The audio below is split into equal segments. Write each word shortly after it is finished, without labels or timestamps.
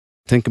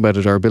Think about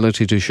it, our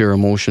ability to share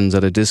emotions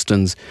at a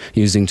distance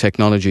using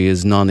technology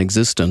is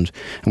non-existent,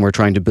 and we're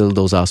trying to build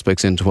those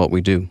aspects into what we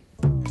do.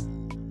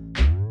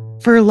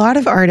 For a lot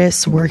of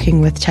artists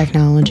working with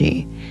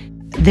technology,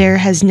 there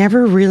has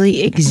never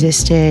really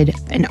existed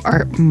an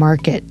art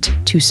market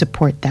to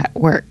support that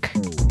work.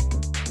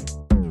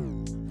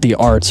 The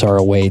arts are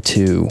a way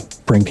to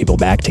bring people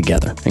back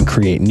together and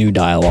create new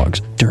dialogues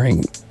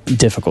during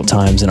difficult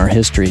times in our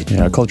history.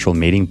 A cultural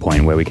meeting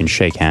point where we can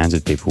shake hands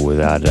with people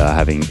without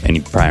having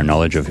any prior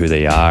knowledge of who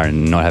they are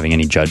and not having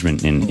any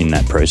judgment in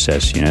that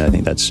process. I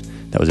think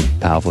that was a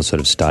powerful sort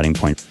of starting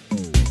point.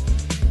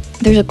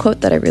 There's a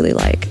quote that I really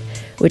like,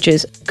 which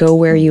is, "Go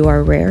where you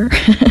are rare."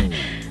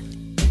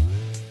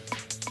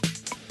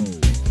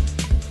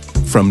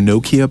 From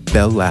Nokia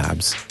Bell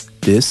Labs,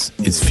 this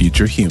is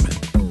Future Human,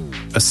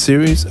 a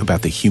series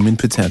about the human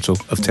potential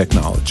of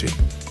technology.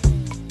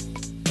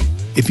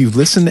 If you've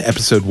listened to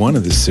episode 1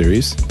 of this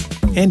series,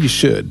 and you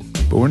should,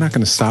 but we're not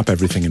going to stop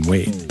everything and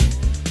wait,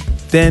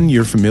 then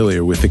you're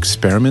familiar with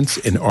Experiments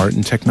in Art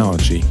and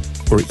Technology,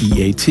 or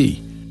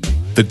EAT,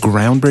 the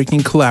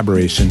groundbreaking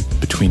collaboration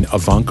between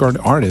avant-garde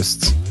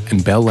artists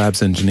and Bell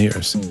Labs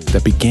engineers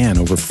that began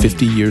over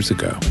 50 years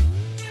ago.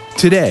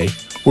 Today,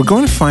 we're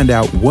going to find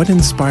out what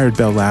inspired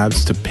Bell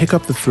Labs to pick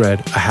up the thread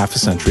a half a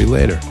century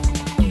later.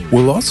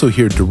 We'll also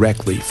hear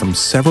directly from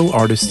several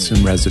artists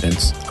in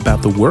residence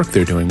about the work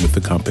they're doing with the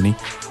company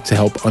to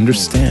help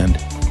understand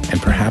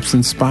and perhaps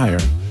inspire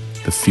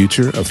the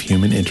future of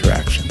human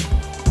interaction.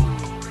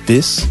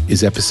 This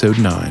is episode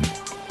 9,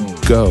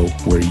 Go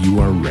Where You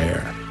Are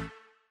Rare.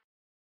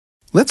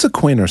 Let's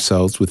acquaint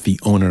ourselves with the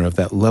owner of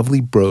that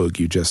lovely brogue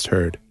you just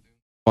heard.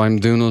 I'm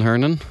Donal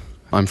Hernan.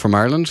 I'm from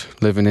Ireland,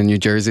 living in New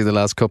Jersey the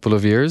last couple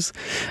of years,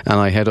 and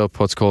I head up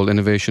what's called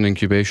Innovation,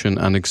 Incubation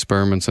and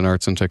Experiments in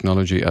Arts and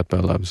Technology at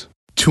Bell Labs.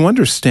 To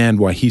understand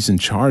why he's in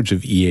charge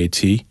of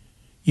EAT,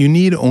 you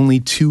need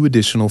only 2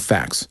 additional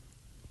facts.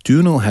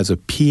 Donal has a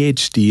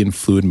PhD in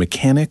fluid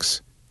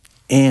mechanics,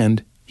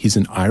 and he's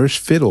an Irish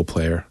fiddle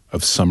player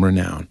of some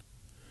renown.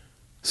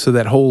 So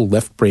that whole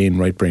left brain,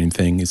 right brain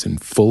thing is in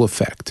full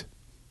effect.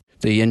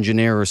 The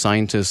engineer or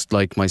scientist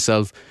like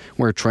myself,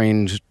 we're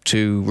trained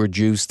to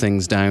reduce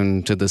things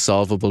down to the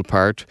solvable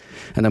part,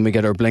 and then we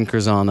get our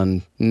blinkers on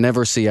and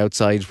never see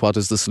outside what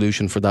is the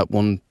solution for that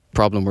one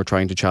problem we're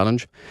trying to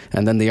challenge.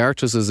 And then the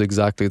artist is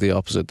exactly the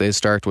opposite. They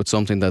start with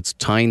something that's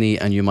tiny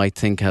and you might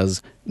think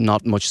has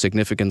not much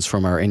significance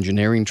from our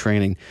engineering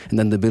training, and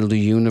then they build a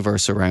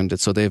universe around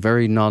it. So they have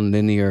very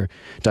non-linear,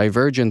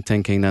 divergent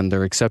thinking, and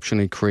they're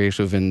exceptionally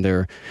creative in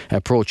their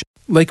approach.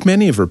 Like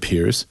many of her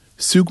peers,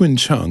 Sugwin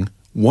Chung,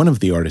 one of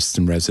the artists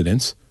in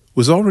residence,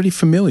 was already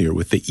familiar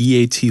with the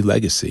EAT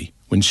legacy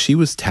when she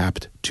was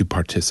tapped to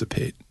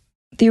participate.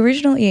 The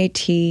original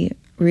EAT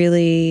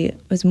really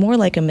was more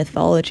like a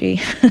mythology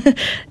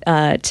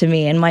to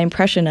me, and my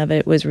impression of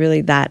it was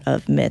really that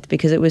of myth,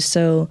 because it was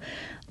so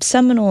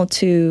seminal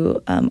to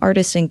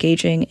artists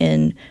engaging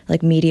in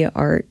like media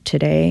art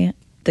today.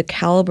 The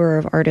caliber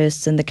of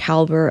artists and the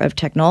caliber of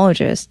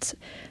technologists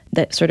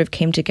that sort of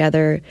came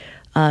together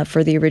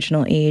for the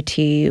original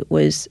EAT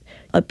was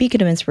a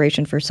beacon of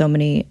inspiration for so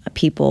many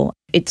people.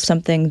 It's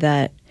something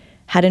that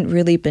hadn't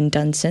really been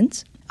done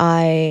since.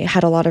 I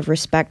had a lot of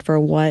respect for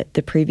what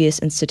the previous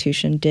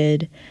institution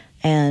did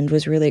and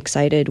was really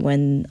excited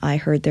when I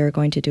heard they were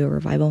going to do a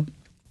revival.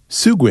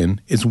 Sugwin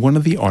is one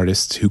of the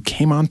artists who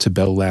came onto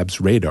Bell Labs'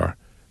 radar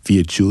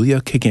via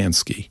Julia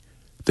Kagansky,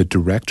 the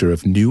director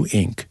of New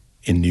Ink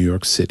in New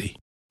York City.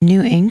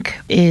 New Ink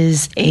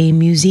is a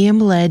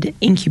museum-led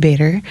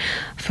incubator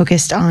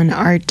focused on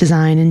art,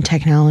 design, and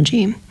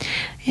technology.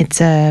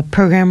 It's a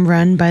program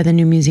run by the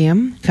New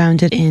Museum,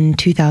 founded in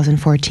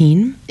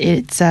 2014.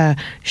 It's a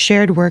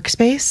shared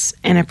workspace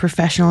and a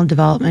professional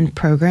development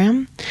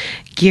program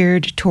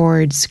geared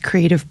towards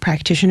creative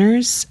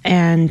practitioners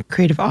and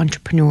creative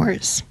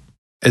entrepreneurs.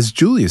 As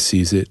Julia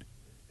sees it,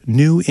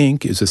 New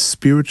Ink is a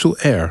spiritual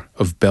heir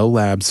of Bell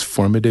Labs'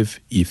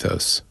 formative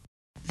ethos.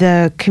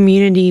 The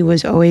community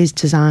was always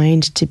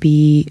designed to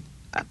be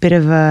a bit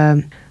of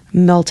a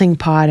melting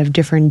pot of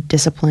different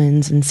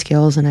disciplines and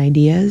skills and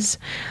ideas.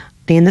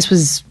 And this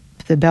was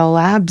the Bell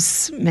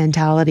Labs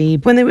mentality.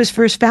 When it was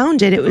first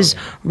founded, it was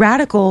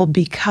radical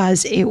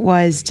because it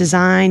was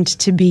designed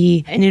to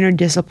be an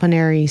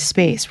interdisciplinary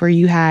space where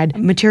you had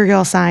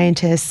material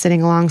scientists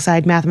sitting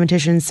alongside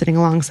mathematicians, sitting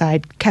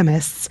alongside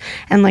chemists,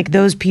 and like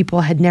those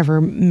people had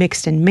never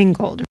mixed and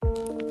mingled.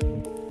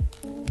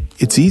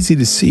 It's easy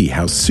to see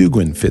how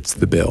Sugwin fits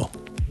the bill.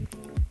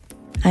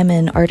 I'm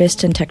an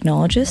artist and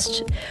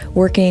technologist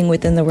working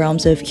within the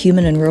realms of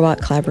human and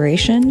robot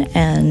collaboration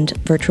and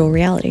virtual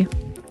reality.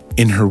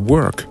 In her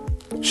work,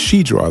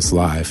 she draws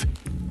live,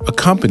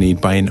 accompanied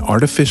by an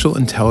artificial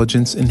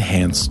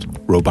intelligence-enhanced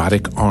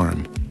robotic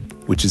arm,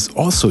 which is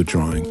also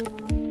drawing.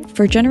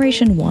 For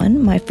Generation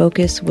 1, my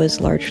focus was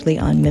largely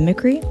on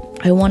mimicry.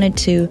 I wanted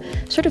to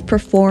sort of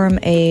perform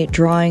a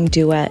drawing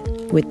duet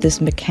with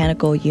this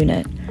mechanical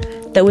unit.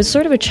 That was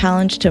sort of a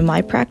challenge to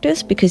my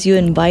practice because you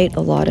invite a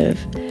lot of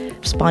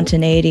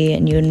spontaneity,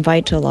 and you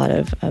invite a lot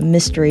of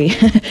mystery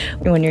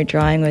when you're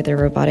drawing with a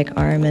robotic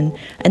arm.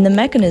 And the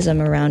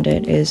mechanism around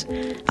it is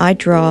I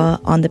draw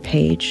on the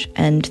page,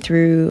 and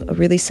through a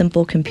really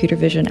simple computer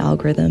vision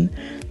algorithm,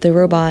 the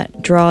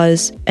robot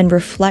draws and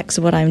reflects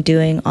what I'm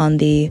doing on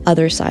the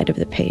other side of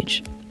the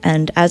page.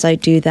 And as I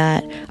do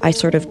that, I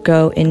sort of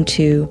go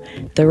into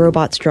the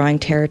robot's drawing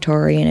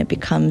territory, and it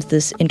becomes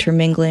this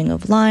intermingling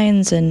of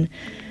lines and,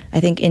 I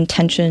think,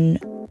 intention.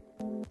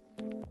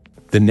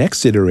 The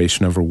next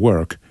iteration of her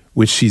work,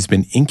 which she's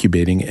been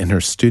incubating in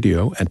her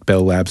studio at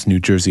Bell Labs' New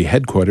Jersey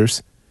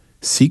headquarters,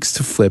 seeks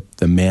to flip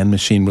the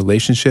man-machine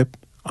relationship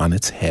on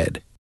its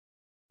head.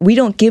 We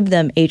don't give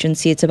them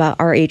agency. It's about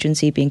our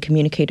agency being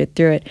communicated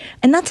through it.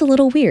 And that's a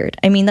little weird.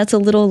 I mean, that's a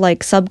little like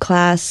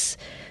subclass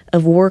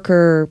of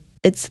worker.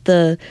 It's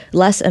the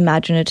less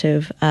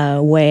imaginative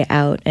way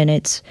out, and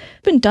it's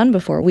been done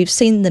before. We've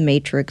seen The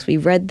Matrix.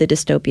 We've read the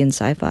dystopian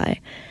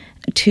sci-fi.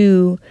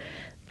 To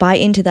buy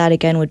into that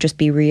again would just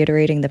be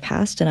reiterating the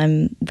past, and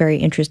I'm very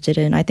interested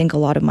in, I think a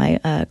lot of my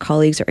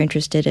colleagues are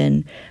interested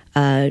in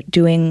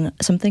doing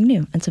something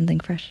new and something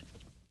fresh.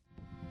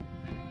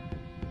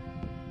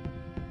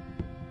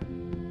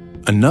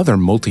 Another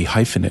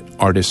multi-hyphenate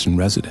artist in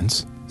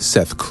residence,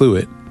 Seth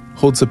Cluett,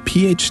 holds a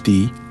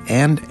PhD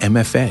and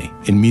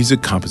MFA in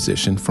music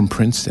composition from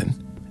Princeton,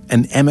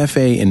 an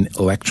MFA in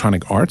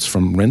electronic arts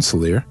from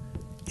Rensselaer,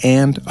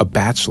 and a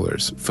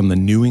bachelor's from the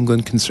New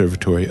England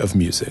Conservatory of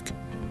Music.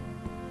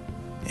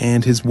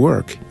 And his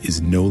work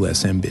is no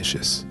less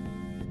ambitious.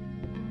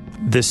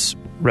 This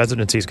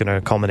residency is going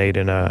to culminate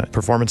in a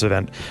performance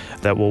event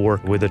that will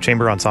work with a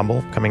chamber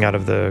ensemble coming out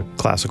of the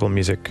classical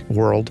music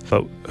world,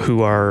 but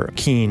who are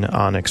keen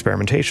on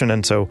experimentation.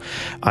 And so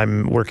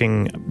I'm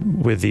working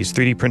with these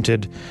 3D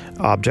printed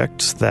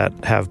objects that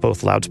have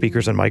both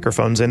loudspeakers and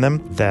microphones in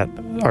them that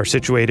are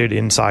situated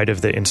inside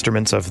of the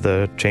instruments of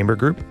the chamber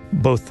group.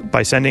 Both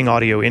by sending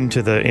audio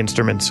into the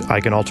instruments,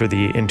 I can alter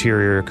the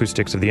interior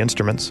acoustics of the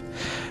instruments.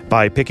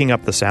 By picking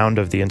up the sound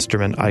of the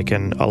instrument, I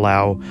can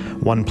allow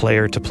one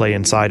player to play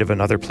inside of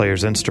another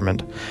player's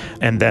instrument.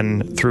 And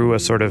then through a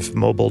sort of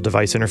mobile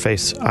device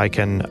interface, I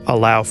can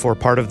allow for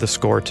part of the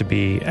score to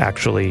be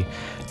actually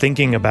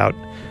thinking about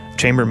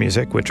chamber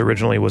music, which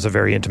originally was a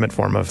very intimate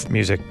form of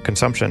music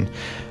consumption,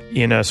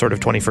 in a sort of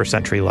 21st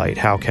century light.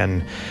 How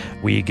can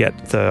we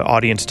get the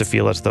audience to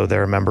feel as though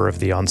they're a member of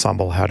the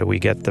ensemble? How do we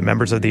get the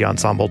members of the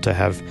ensemble to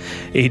have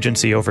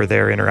agency over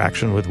their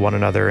interaction with one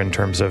another in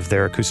terms of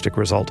their acoustic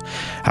result?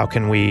 How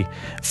can we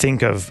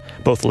think of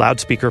both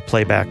loudspeaker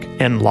playback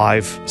and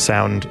live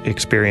sound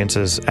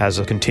experiences as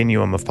a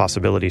continuum of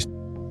possibilities?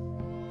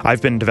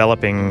 I've been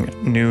developing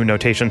new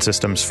notation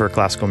systems for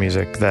classical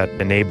music that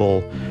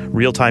enable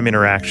real-time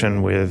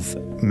interaction with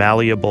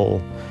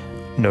malleable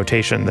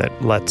notation that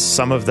lets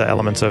some of the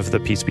elements of the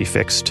piece be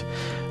fixed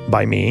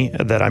by me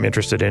that I'm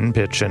interested in,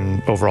 pitch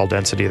and overall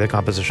density of the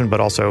composition, but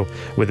also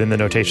within the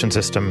notation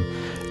system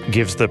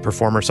gives the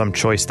performer some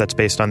choice that's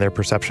based on their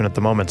perception at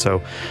the moment.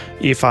 So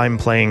if I'm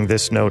playing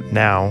this note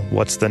now,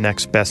 what's the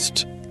next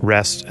best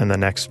rest and the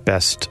next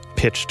best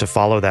pitch to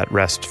follow that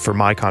rest for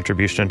my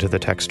contribution to the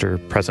texture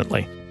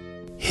presently?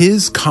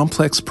 His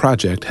complex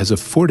project has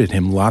afforded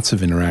him lots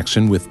of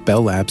interaction with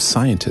Bell Labs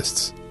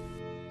scientists.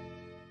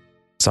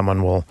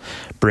 Someone will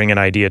bring an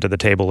idea to the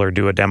table or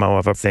do a demo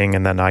of a thing,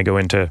 and then I go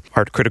into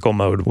art critical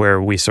mode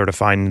where we sort of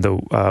find the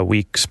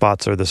weak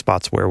spots or the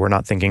spots where we're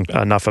not thinking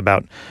enough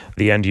about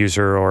the end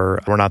user, or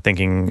we're not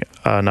thinking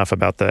enough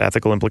about the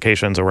ethical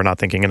implications, or we're not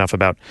thinking enough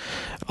about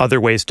other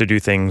ways to do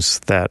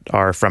things that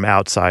are from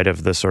outside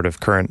of the sort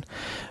of current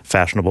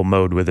fashionable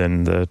mode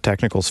within the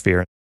technical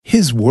sphere.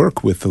 His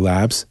work with the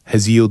labs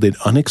has yielded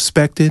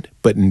unexpected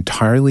but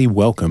entirely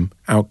welcome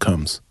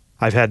outcomes.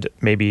 I've had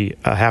maybe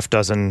a half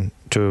dozen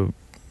to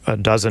a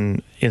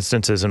dozen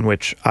instances in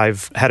which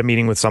I've had a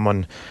meeting with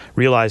someone,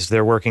 realized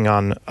they're working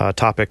on a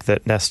topic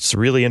that nests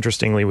really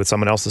interestingly with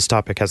someone else's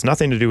topic, has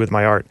nothing to do with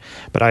my art,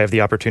 but I have the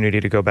opportunity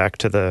to go back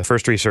to the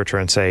first researcher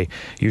and say,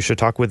 you should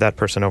talk with that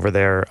person over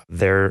there.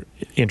 They're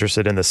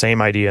interested in the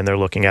same idea and they're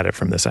looking at it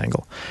from this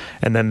angle.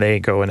 And then they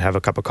go and have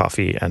a cup of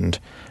coffee and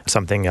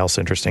something else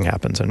interesting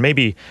happens. And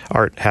maybe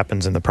art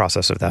happens in the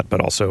process of that, but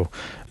also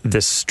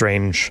this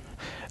strange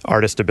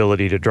artist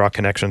ability to draw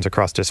connections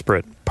across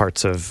disparate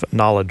parts of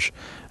knowledge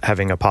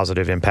having a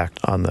positive impact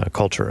on the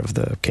culture of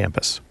the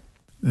campus.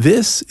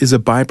 This is a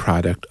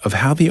byproduct of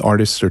how the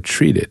artists are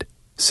treated,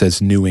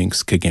 says New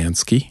Ink's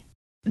Kagansky.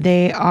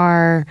 They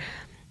are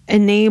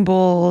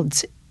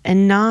enabled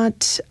and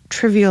not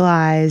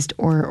trivialized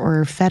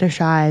or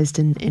fetishized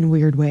in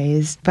weird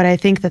ways. But I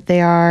think that they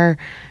are,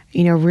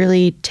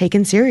 really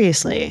taken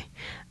seriously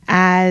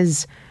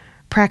as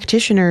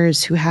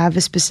practitioners who have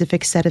a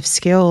specific set of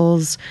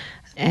skills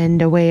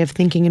and a way of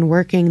thinking and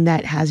working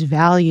that has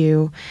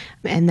value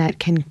and that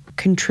can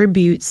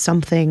contribute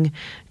something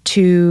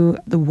to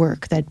the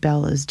work that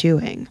Bell is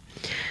doing,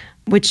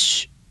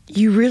 which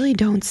you really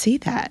don't see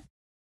that.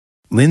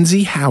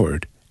 Lindsay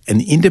Howard,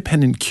 an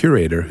independent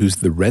curator who's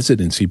the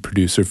residency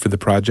producer for the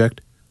project,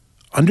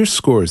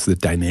 underscores the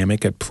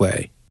dynamic at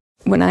play.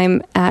 When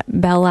I'm at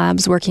Bell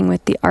Labs working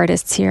with the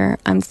artists here,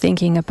 I'm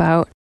thinking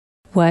about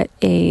what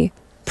a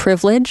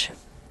privilege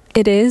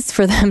it is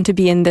for them to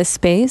be in this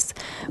space,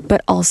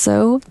 but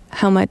also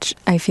how much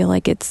I feel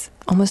like it's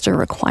almost a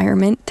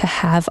requirement to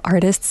have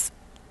artists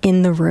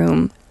in the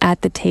room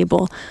at the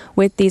table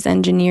with these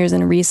engineers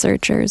and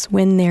researchers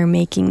when they're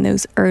making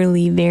those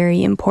early,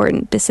 very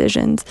important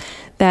decisions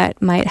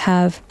that might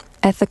have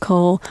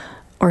ethical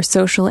or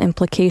social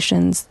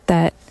implications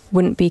that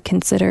wouldn't be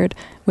considered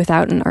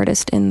without an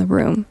artist in the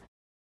room.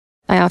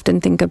 I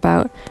often think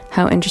about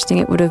how interesting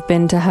it would have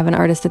been to have an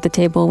artist at the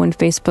table when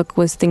Facebook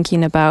was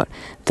thinking about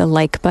the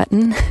like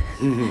button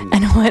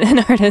and what an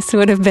artist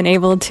would have been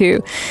able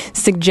to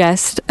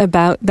suggest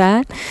about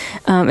that.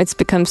 It's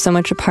become so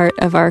much a part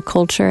of our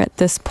culture at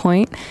this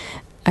point.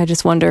 I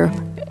just wonder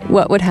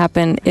what would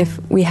happen if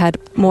we had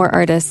more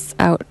artists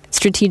out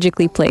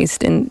strategically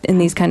placed in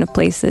these kind of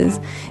places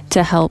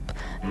to help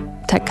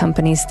tech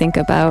companies think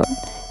about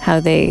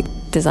how they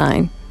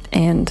design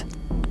and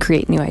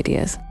create new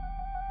ideas.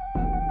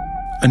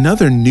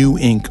 Another New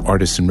Ink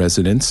artist in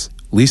residence,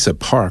 Lisa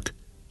Park,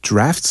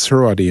 drafts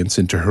her audience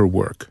into her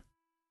work.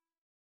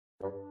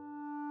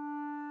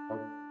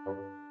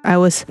 I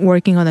was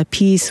working on a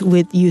piece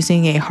with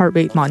using a heart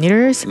rate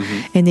monitors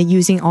and then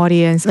using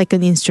audience like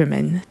an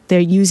instrument. They're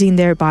using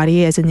their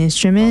body as an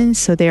instrument,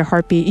 so their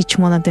heartbeat, each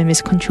one of them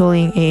is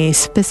controlling a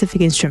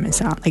specific instrument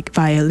sound, like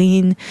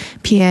violin,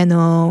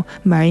 piano,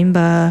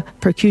 marimba,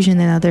 percussion,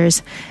 and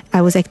others.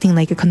 I was acting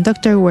like a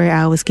conductor where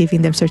I was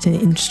giving them certain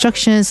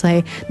instructions,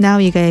 like now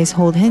you guys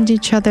hold hands to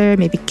each other,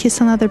 maybe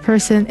kiss another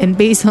person, and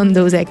based on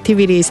those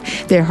activities,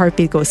 their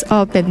heartbeat goes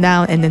up and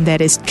down, and then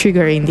that is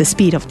triggering the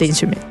speed of the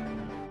instrument.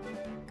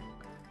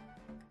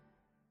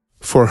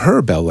 For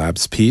her Bell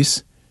Labs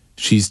piece,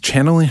 she's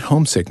channeling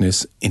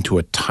homesickness into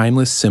a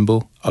timeless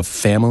symbol of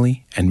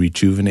family and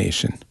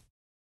rejuvenation.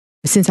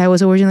 Since I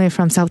was originally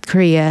from South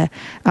Korea,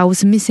 I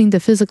was missing the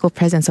physical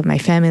presence of my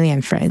family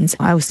and friends.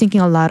 I was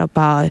thinking a lot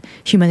about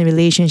human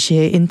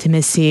relationship,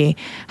 intimacy,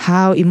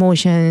 how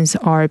emotions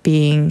are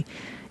being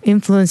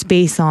influenced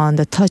based on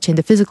the touch and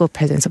the physical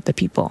presence of the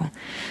people.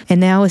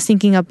 And then I was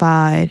thinking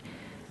about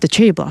the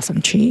cherry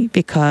blossom tree,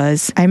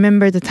 because I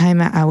remember the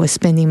time I was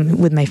spending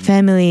with my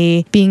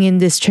family, being in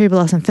this cherry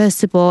blossom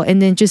festival,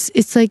 and then just,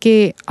 it's like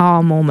a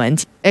awe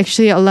moment.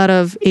 Actually, a lot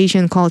of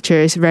Asian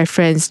cultures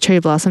reference cherry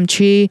blossom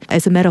tree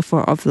as a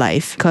metaphor of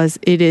life, because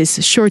it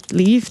is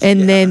short-lived,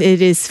 and then it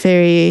is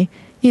very,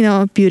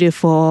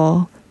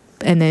 beautiful.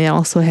 And then it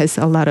also has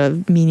a lot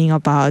of meaning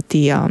about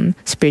the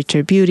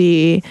spiritual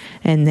beauty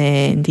and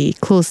then the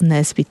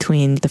closeness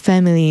between the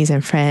families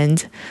and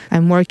friends.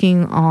 I'm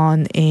working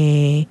on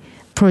a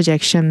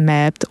projection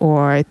mapped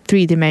or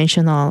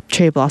three-dimensional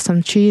cherry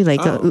blossom tree,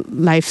 like a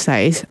life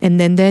size. And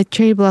then that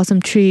cherry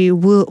blossom tree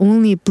will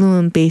only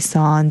bloom based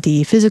on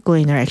the physical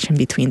interaction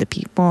between the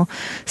people.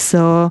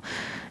 So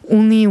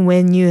only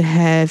when you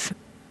have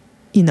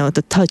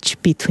the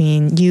touch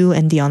between you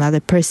and the another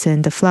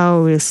person, the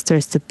flower will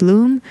start to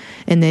bloom,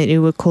 and then it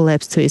will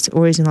collapse to its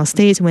original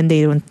state when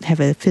they don't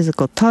have a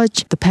physical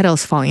touch. The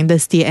petals falling,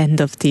 that's the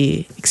end of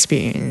the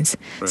experience.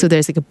 Right. So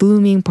there's like a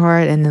blooming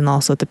part, and then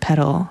also the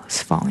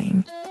petals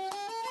falling.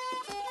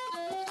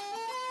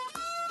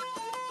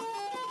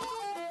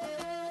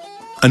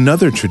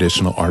 Another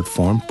traditional art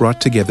form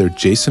brought together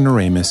Jason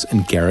Aramis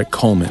and Garrett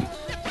Coleman,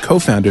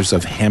 co-founders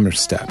of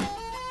Hammerstep,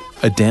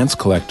 a dance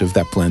collective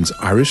that blends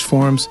Irish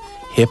forms,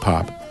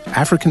 hip-hop,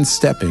 African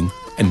stepping,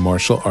 and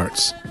martial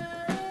arts.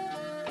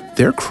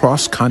 Their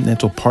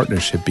cross-continental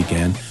partnership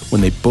began when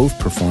they both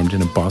performed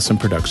in a Boston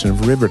production of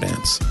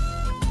Riverdance.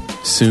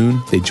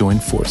 Soon, they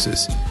joined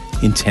forces,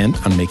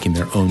 intent on making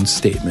their own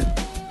statement.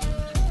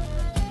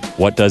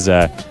 What does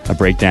a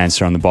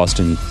breakdancer on the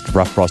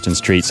rough Boston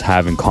streets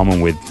have in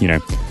common with,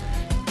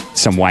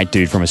 some white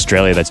dude from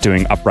Australia that's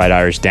doing upright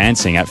Irish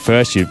dancing? At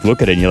first, you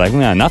look at it and you're like,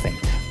 well, nothing.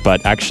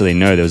 But actually,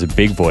 no, there was a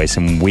big voice,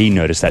 and we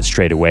noticed that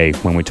straight away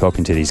when we're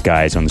talking to these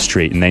guys on the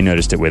street, and they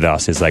noticed it with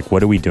us. It's like,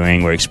 what are we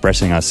doing? We're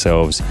expressing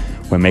ourselves.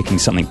 We're making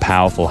something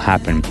powerful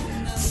happen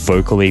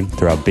vocally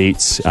through our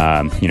beats,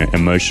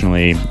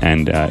 emotionally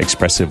and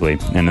expressively.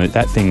 And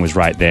that thing was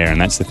right there, and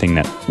that's the thing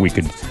that we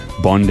could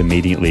bond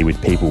immediately with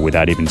people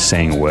without even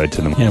saying a word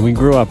to them. Yeah, we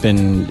grew up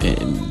in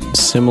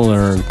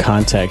similar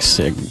contexts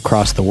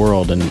across the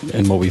world,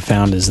 and what we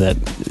found is that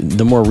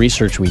the more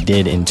research we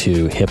did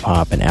into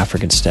hip-hop and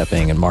African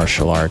stepping and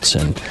martial arts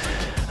and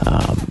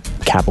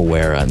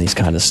capoeira and these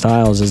kind of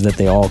styles is that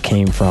they all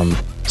came from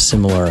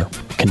similar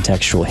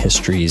contextual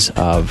histories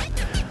of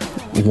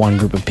one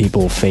group of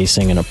people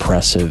facing an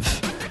oppressive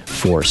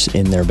force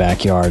in their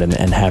backyard and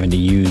having to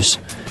use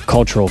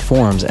cultural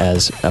forms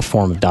as a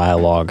form of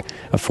dialogue,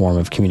 a form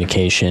of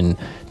communication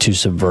to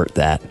subvert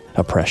that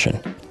oppression.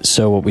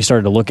 So what we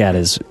started to look at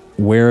is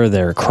where are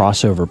there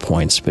crossover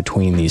points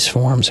between these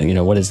forms?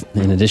 What is,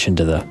 in addition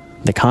to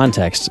the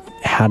context,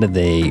 how do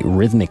they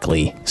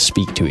rhythmically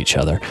speak to each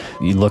other?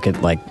 You look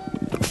at like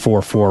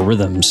 4/4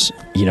 rhythms,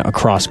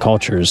 across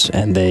cultures,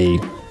 and they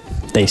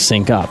they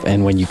sync up.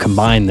 And when you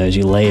combine those,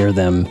 you layer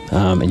them,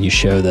 and you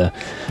show the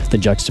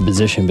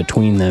juxtaposition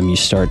between them, you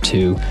start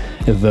to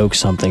evoke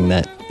something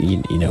that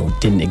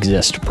didn't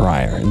exist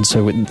prior. And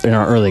so in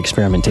our early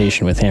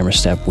experimentation with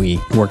Hammerstep, we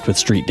worked with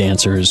street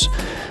dancers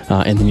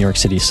in the New York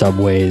City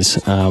subways.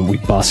 We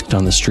busked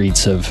on the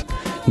streets of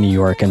New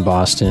York and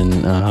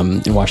Boston.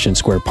 In Washington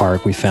Square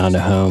Park, we found a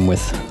home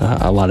with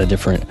a lot of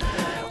different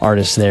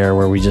artists there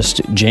where we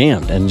just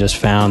jammed and just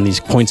found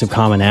these points of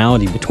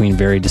commonality between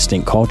very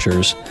distinct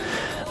cultures.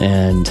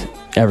 And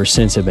ever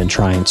since, I've been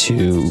trying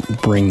to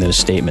bring those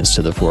statements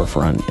to the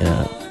forefront in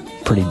a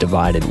pretty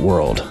divided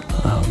world,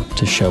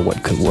 to show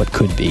what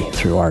could be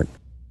through art.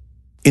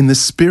 In the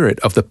spirit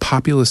of the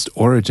populist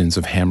origins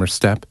of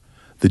Hammerstep,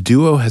 the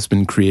duo has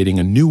been creating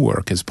a new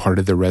work as part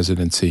of their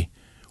residency,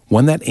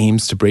 one that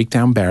aims to break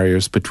down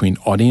barriers between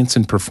audience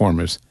and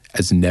performers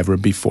as never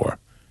before.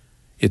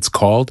 It's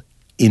called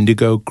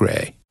Indigo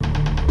Gray.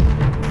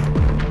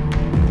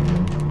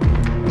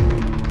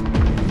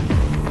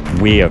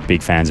 We are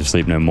big fans of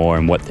Sleep No More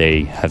and what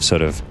they have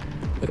sort of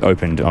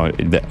opened,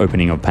 the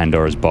opening of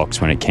Pandora's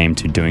box when it came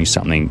to doing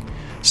something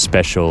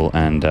special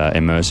and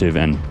immersive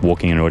and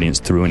walking an audience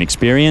through an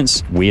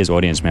experience. We as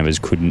audience members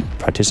couldn't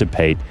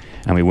participate,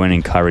 and we weren't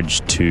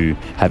encouraged to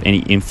have any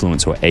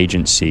influence or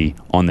agency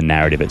on the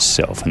narrative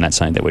itself. And that's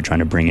something that we're trying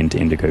to bring into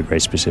Indigo Gray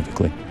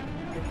specifically.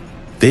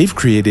 They've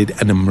created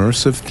an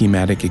immersive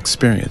thematic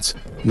experience,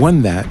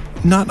 one that,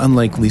 not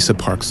unlike Lisa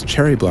Park's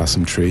Cherry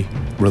Blossom Tree,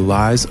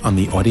 relies on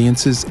the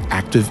audience's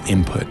active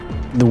input.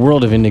 The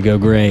world of Indigo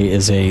Gray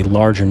is a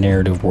larger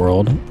narrative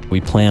world. We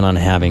plan on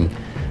having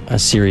a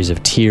series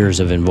of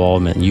tiers of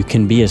involvement. You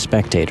can be a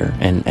spectator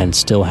and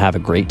still have a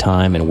great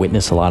time and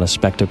witness a lot of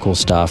spectacle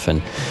stuff and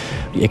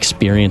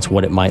experience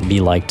what it might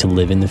be like to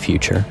live in the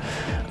future.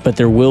 But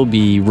there will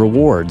be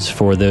rewards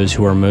for those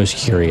who are most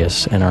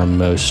curious and are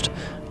most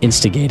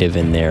instigative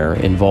in their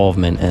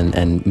involvement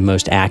and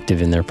most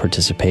active in their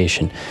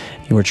participation.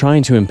 We're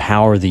trying to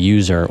empower the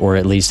user, or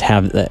at least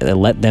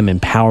let them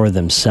empower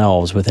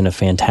themselves within a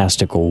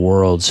fantastical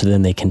world, so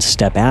then they can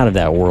step out of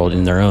that world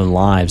in their own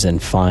lives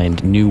and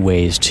find new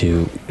ways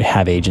to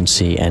have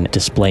agency and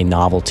display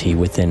novelty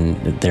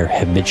within their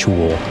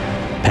habitual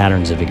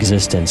patterns of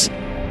existence.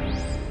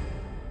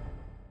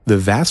 The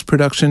vast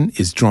production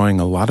is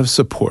drawing a lot of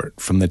support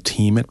from the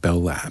team at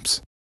Bell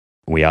Labs.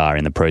 We are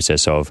in the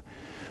process of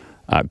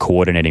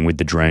coordinating with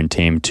the drone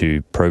team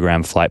to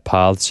program flight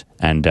paths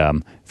and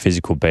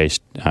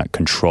physical-based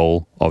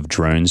control of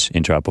drones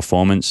into our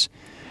performance.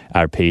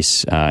 Our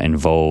piece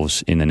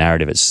involves, in the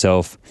narrative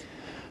itself,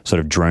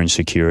 sort of drone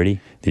security.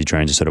 These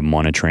drones are sort of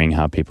monitoring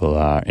how people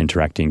are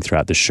interacting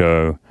throughout the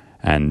show,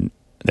 and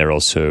they're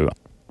also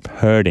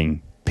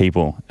herding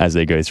people as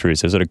they go through,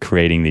 so sort of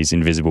creating these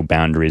invisible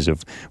boundaries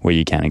of where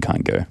you can and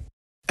can't go.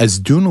 As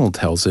Dunal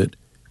tells it,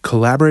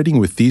 collaborating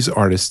with these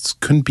artists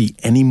couldn't be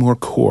any more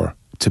core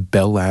to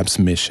Bell Labs'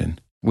 mission.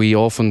 We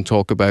often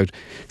talk about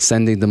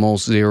sending the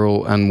most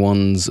 0 and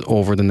 1s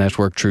over the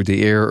network through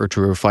the air or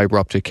through a fiber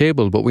optic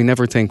cable, but we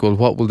never think, well,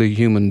 what will the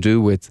human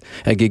do with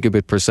a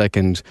gigabit per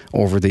second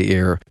over the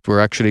air? We're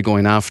actually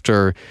going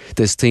after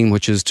this theme,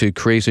 which is to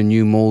create a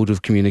new mode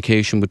of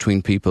communication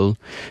between people,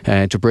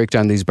 to break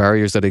down these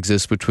barriers that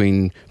exist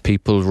between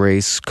people,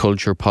 race,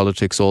 culture,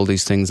 politics, all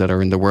these things that are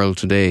in the world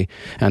today,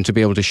 and to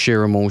be able to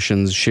share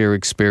emotions, share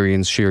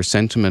experience, share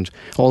sentiment,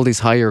 all these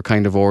higher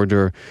kind of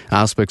order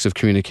aspects of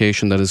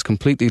communication that is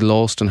completely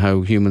lost in how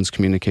humans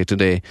communicate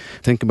today.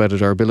 Think about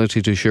it, our ability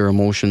to share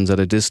emotions at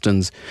a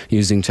distance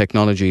using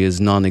technology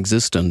is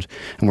non-existent,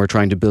 and we're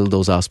trying to build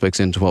those aspects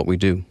into what we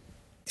do.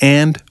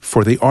 And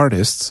for the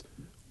artists,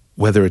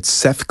 whether it's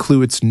Seth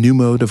Kluwett's new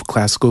mode of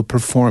classical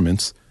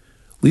performance,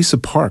 Lisa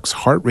Park's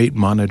heart rate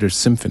monitor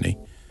symphony,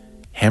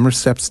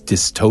 Hammerstep's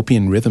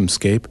dystopian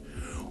rhythmscape,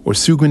 or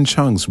Soogun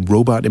Chung's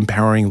robot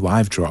empowering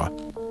live draw,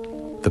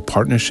 the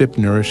partnership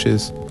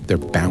nourishes their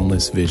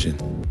boundless vision.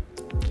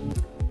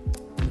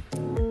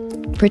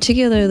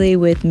 Particularly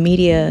with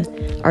media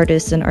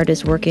artists and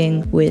artists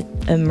working with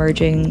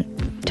emerging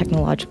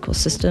technological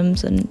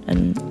systems and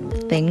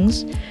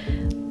things,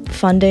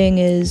 funding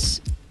is,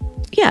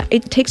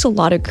 it takes a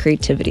lot of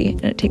creativity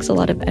and it takes a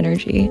lot of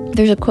energy.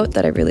 There's a quote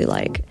that I really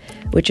like,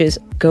 which is,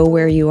 "Go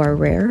where you are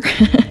rare."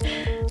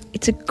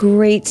 It's a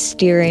great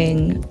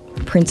steering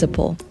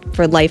principle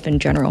for life in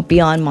general,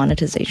 beyond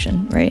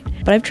monetization, right?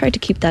 But I've tried to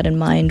keep that in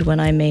mind when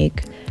I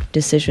make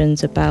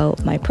decisions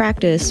about my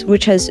practice,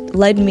 which has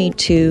led me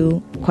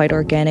to, quite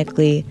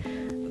organically,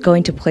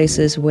 going to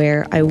places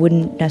where I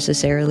wouldn't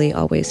necessarily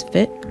always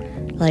fit.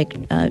 Like,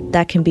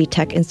 that can be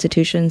tech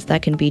institutions,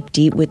 that can be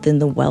deep within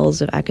the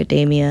wells of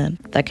academia,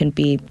 that can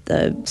be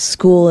the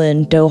school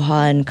in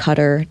Doha and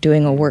Qatar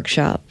doing a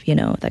workshop,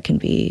 that can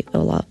be a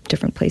lot of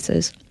different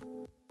places.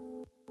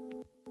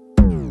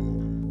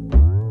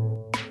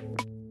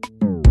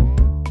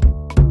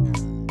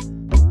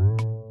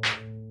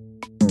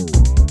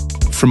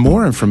 For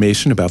more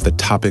information about the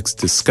topics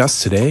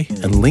discussed today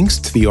and links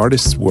to the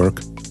artist's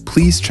work,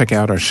 please check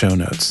out our show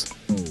notes.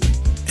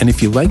 And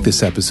if you like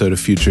this episode of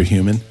Future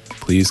Human,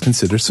 please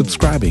consider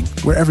subscribing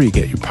wherever you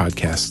get your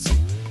podcasts.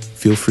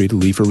 Feel free to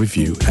leave a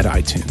review at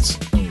iTunes.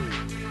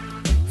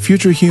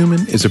 Future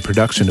Human is a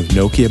production of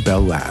Nokia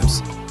Bell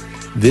Labs.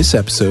 This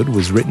episode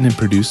was written and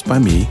produced by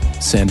me,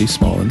 Sandy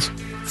Smollins,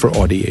 for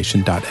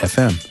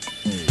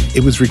Audiation.fm.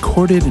 It was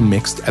recorded and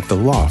mixed at The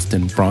Loft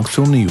in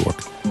Bronxville, New York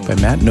by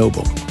Matt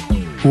Noble,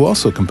 who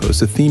also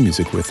composed the theme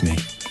music with me.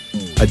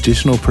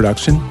 Additional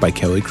production by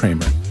Kelly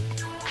Kramer.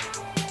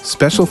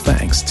 Special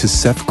thanks to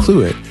Seth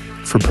Cluett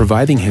for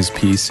providing his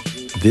piece,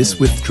 This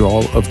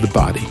Withdrawal of the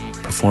Body,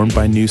 performed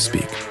by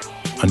Newspeak,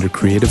 under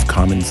Creative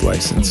Commons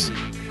license.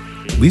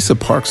 Lisa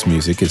Park's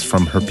music is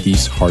from her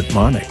piece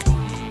Harmonic,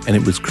 and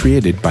it was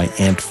created by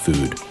Ant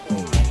Food.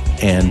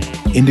 And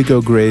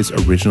Indigo Gray's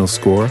original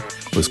score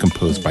was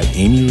composed by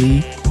Amy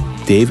Lee,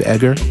 Dave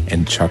Egger,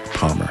 and Chuck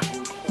Palmer.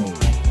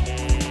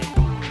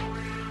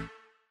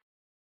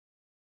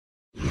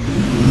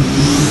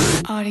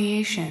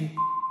 Audiation.